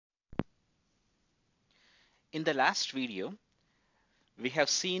In the last video, we have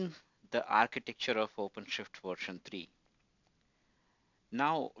seen the architecture of OpenShift version 3.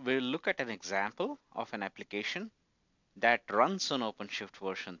 Now we'll look at an example of an application that runs on OpenShift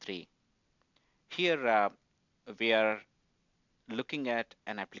version 3. Here we are looking at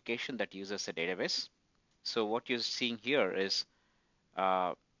an application that uses a database. So what you're seeing here is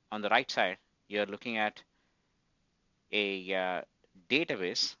on the right side, you're looking at a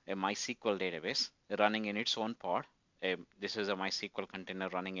database, a MySQL database running in its own pod. This is a MySQL container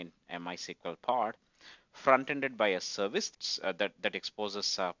running in a MySQL pod, front-ended by a service that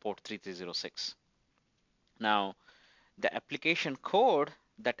exposes port 3306. Now, the application code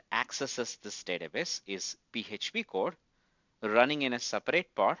that accesses this database is PHP code running in a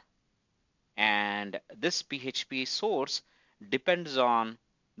separate pod, and this PHP source depends on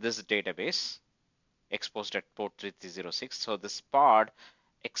this database exposed at port 3306. So this pod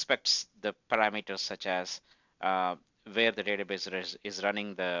expects the parameters such as where the database is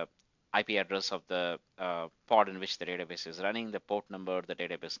running, the IP address of the pod in which the database is running, the port number, the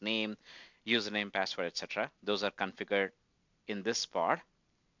database name, username, password, etc. Those are configured in this pod.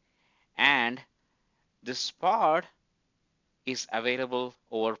 And this pod is available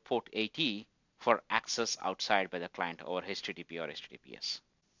over port 80 for access outside by the client over HTTP or HTTPS.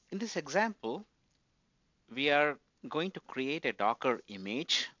 In this example, we are going to create a Docker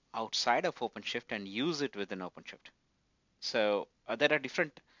image outside of OpenShift and use it within OpenShift. So there are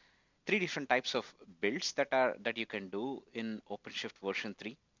three different types of builds that you can do in OpenShift version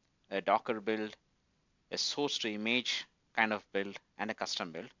 3: a Docker build, a source to image kind of build, and a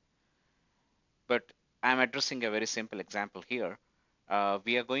custom build. But I'm addressing a very simple example here.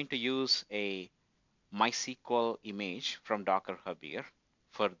 We are going to use a MySQL image from Docker Hub here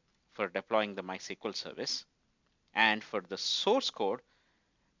for deploying the MySQL service. And for the source code,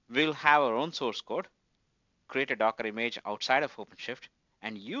 we'll have our own source code, create a Docker image outside of OpenShift,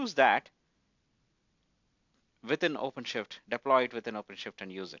 and use that within OpenShift, deploy it within OpenShift,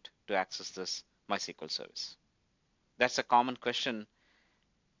 and use it to access this MySQL service. That's a common question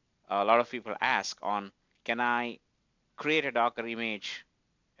a lot of people ask on, can I create a Docker image,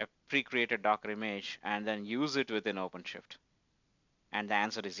 a pre-created Docker image, and then use it within OpenShift? And the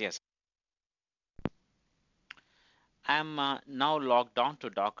answer is yes. I'm now logged on to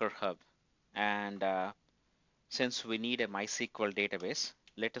Docker Hub, and since we need a MySQL database,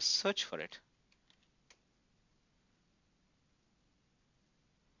 let us search for it.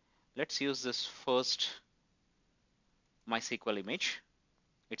 Let's use this first MySQL image.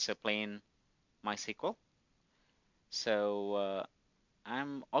 It's a plain MySQL. So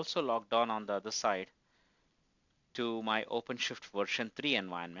I'm also logged on the other side to my OpenShift version 3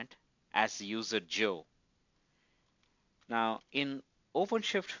 environment as user Joe. Now in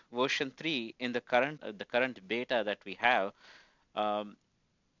OpenShift version 3, in the current beta that we have,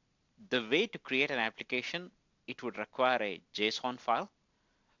 the way to create an application, it would require a JSON file,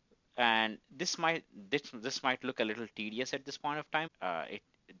 and this might look a little tedious at this point of time.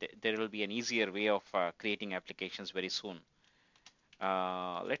 There will be an easier way of creating applications very soon.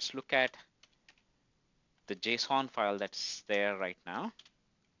 Let's look at the JSON file that's there right now.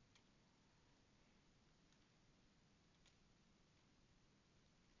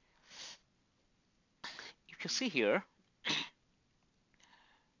 If you see here,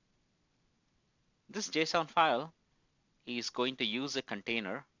 this JSON file is going to use a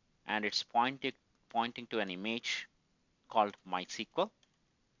container, and it's pointing to an image called MySQL.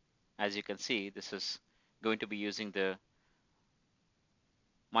 As you can see, this is going to be using the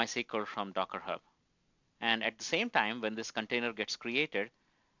MySQL from Docker Hub. And at the same time, when this container gets created,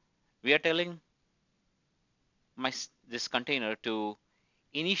 we are telling this container to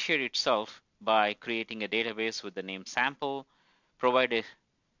initiate itself by creating a database with the name sample, provide a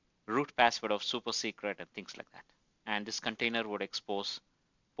root password of super secret, and things like that. And this container would expose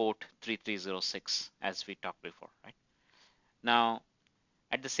port 3306 as we talked before, right? Now,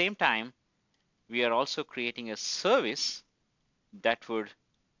 at the same time, we are also creating a service that would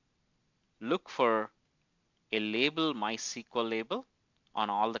look for a label, MySQL label, on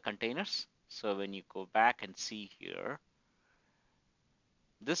all the containers. So when you go back and see here,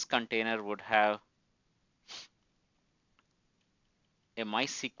 this container would have a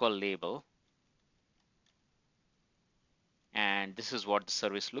MySQL label, and this is what the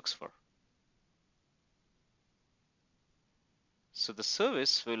service looks for. So the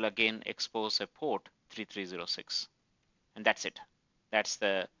service will again expose a port 3306, and that's it. That's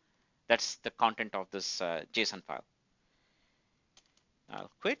the content of this JSON file. I'll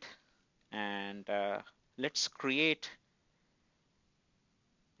quit, and let's create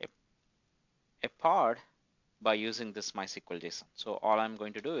a pod by using this MySQL JSON. So all I'm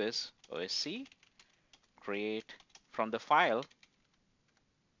going to do is OSC create from the file.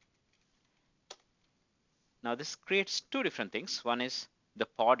 Now this creates two different things. One is the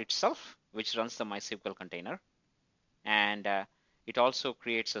pod itself, which runs the MySQL container, and it also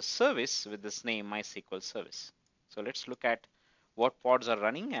creates a service with this name MySQL service. So let's look at what pods are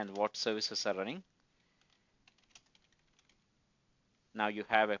running and what services are running. Now you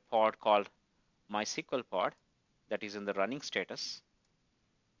have a pod called MySQL pod that is in the running status,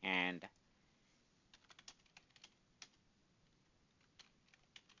 and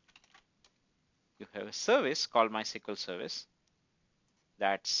you have a service called MySQL service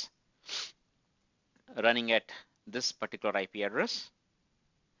that's running at this particular IP address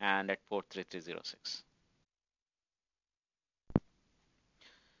and at port 3306.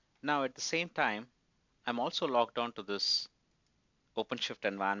 Now at the same time, I'm also logged on to this OpenShift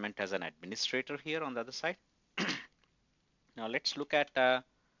environment as an administrator here on the other side. Now let's look at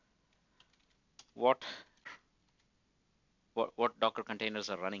what Docker containers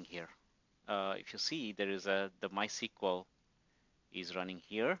are running here. If you see, there is the MySQL is running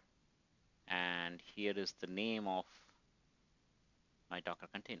here, and here is the name of my Docker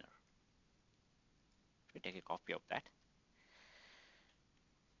container. We take a copy of that.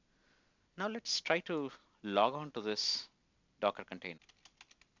 Now let's try to log on to this Docker container.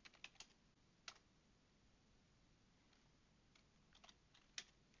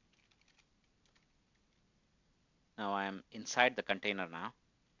 Now I am inside the container now,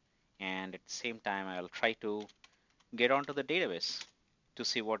 and at the same time I'll try to get onto the database to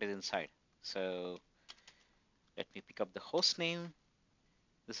see what is inside. So let me pick up the host name.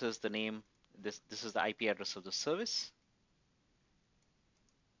 This is the name, this is the IP address of the service.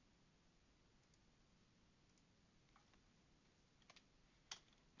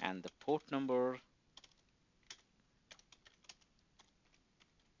 And the port number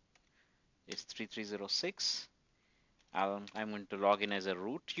is 3306. I'm going to log in as a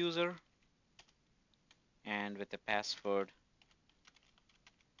root user and with a password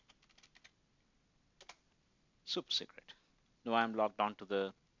super secret. Now I'm logged on to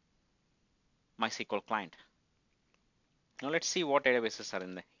the MySQL client. Now let's see what databases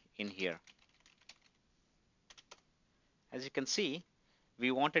are in here. As you can see,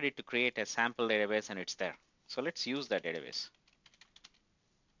 we wanted it to create a sample database and it's there. So let's use that database.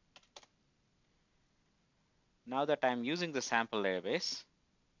 Now that I'm using the sample database,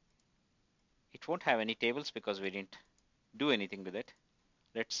 it won't have any tables because we didn't do anything with it.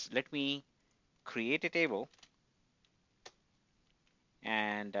 Let me create a table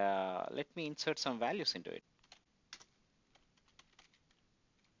and let me insert some values into it.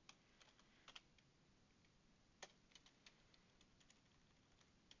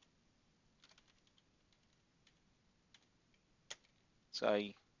 So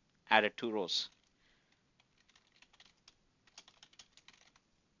I added 2 rows.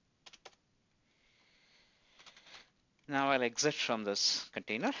 Now I'll exit from this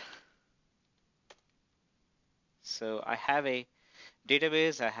container. So I have a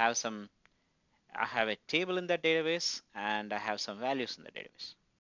database, I have a table in that database, and I have some values in the database.